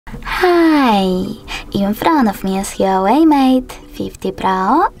Hi! In front of me is HUAWEI Mate 50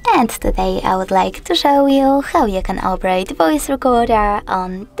 Pro, and today I would like to show you how you can operate voice recorder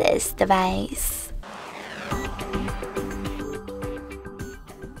on this device.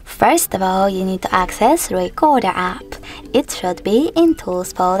 First of all, you need to access Recorder app. It should be in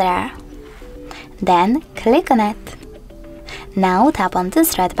Tools folder. Then click on it. Now tap on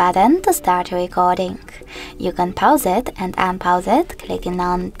this red button to start recording. You can pause it and unpause it clicking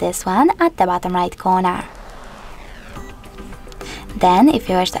on this one at the bottom right corner. Then, if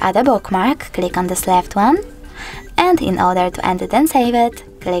you wish to add a bookmark, click on this left one. And in order to end it and save it,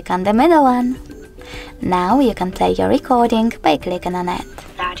 click on the middle one. Now you can play your recording by clicking on it.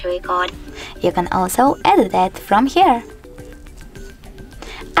 Start to record. You can also edit it from here.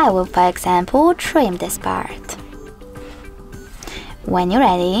 I will, for example, trim this part. When you're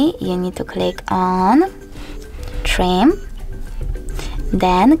ready, you need to click on Trim,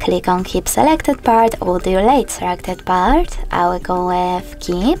 then click on Keep Selected Part or Delete Selected Part. I will go with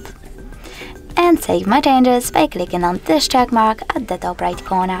Keep, and save my changes by clicking on this check mark at the top right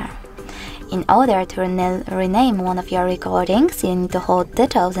corner. In order to rename one of your recordings, you need to hold the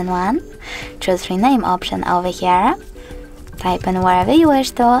chosen one, choose Rename option over here, type in wherever you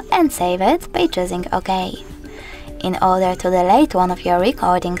wish to, and save it by choosing OK. In order to delete one of your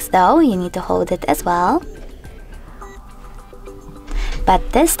recordings though, you need to hold it as well.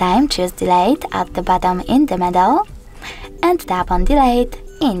 But this time choose Delete at the bottom in the middle and tap on Delete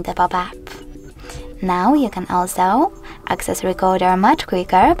in the pop-up. Now you can also access Recorder much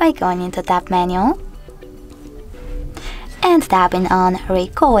quicker by going into Tab menu and tapping on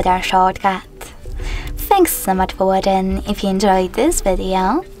Recorder shortcut. Thanks so much for watching. If you enjoyed this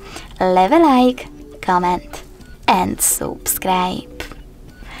video, leave a like, comment and subscribe.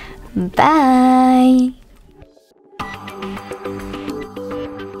 Bye!